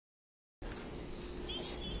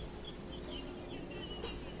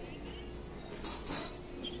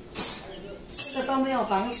没有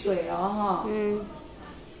防水哦，哈。嗯。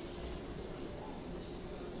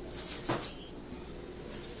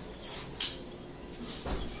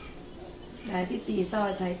来，弟弟稍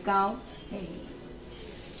微抬高，哎。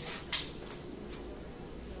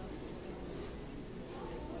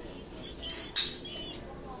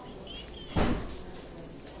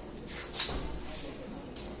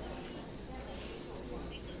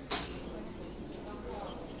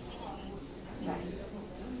来。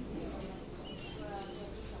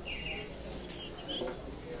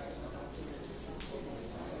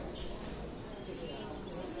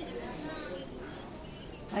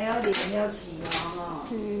还要脸要洗哦，哈。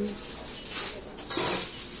嗯。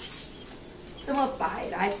这么白，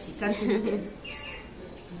来洗干净一点。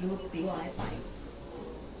比我还白。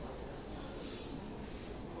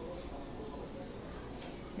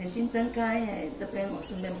眼睛睁开，哎，这边我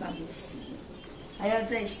顺便帮你洗，还要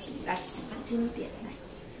再洗，来洗干净一点，来，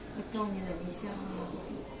我帮你忍一下哦。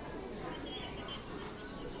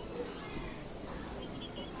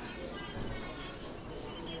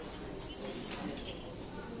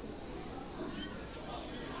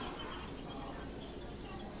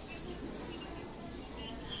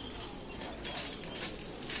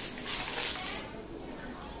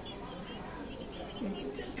眼睛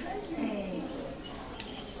睁开，哎。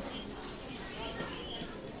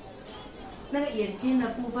那个眼睛的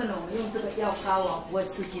部分呢，我们用这个药膏哦，不会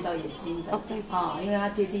刺激到眼睛的。OK。啊，因为它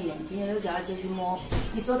接近眼睛，有小孩子去摸。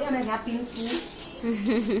你昨天有没有给他冰敷？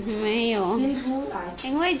没有。冰敷来。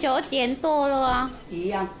因为9点多了啊。一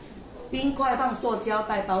样，冰块放塑胶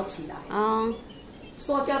袋包起来。哦。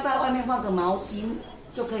塑胶袋外面放个毛巾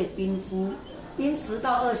就可以冰敷，冰10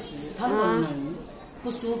到20。它如果冷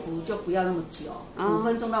不舒服就不要那么久，5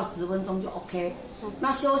分钟到10分钟就 OK。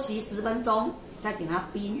那休息10分钟再给它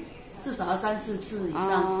冰。至少要3、4次以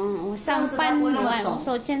上。我上班晚，我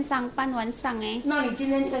首先上班晚上哎。那你今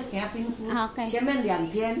天就给他冰敷，前面2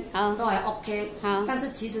天都还 OK。好。但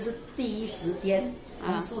是其实是第一时间，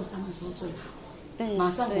他受伤的时候最好。对。马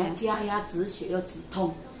上给他加压止血又止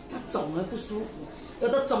痛，他肿了不舒服，有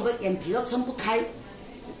的肿的眼皮都撑不开。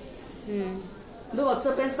嗯。如果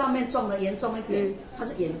这边上面撞的严重一点，它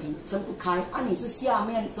是眼皮撑不开啊，你是下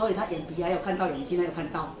面，所以他眼皮还有看到，眼睛还有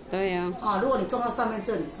看到。对呀。啊，如果你撞到上面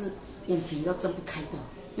这里是。眼皮都睁不开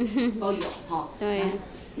的，都有哈。对，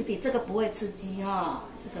弟弟这个不会刺激哈，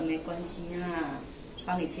这个没关系哈，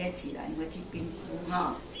帮你贴起来，你回去冰敷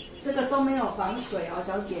哈。这个都没有防水哦，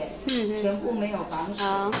小姐，全部没有防水。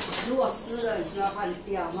如果湿了，你就要换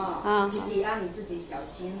掉哈。弟弟啊，你自己小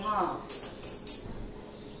心哈。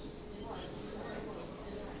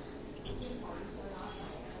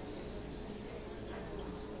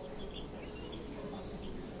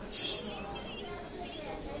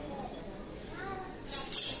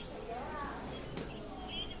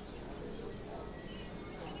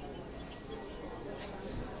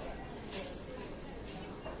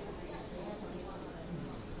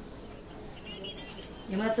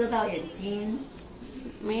有没有遮到眼睛？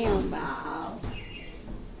没有吧。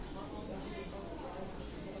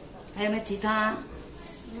还有没有其他？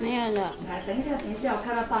没有了。来，等一下，等一下，我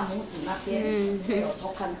看到大拇指那边有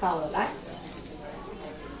偷看到了，来。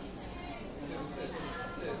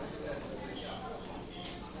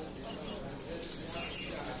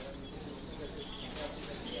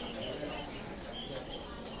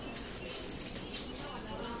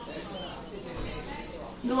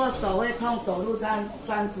如果手会痛，走路这样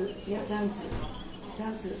子，不要这样子，这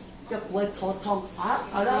样子就不会抽痛。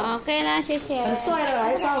好了。OK 啦，谢谢。很帅的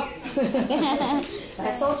来照，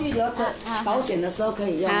来收据留着，保险的时候可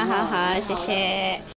以用。好，谢谢。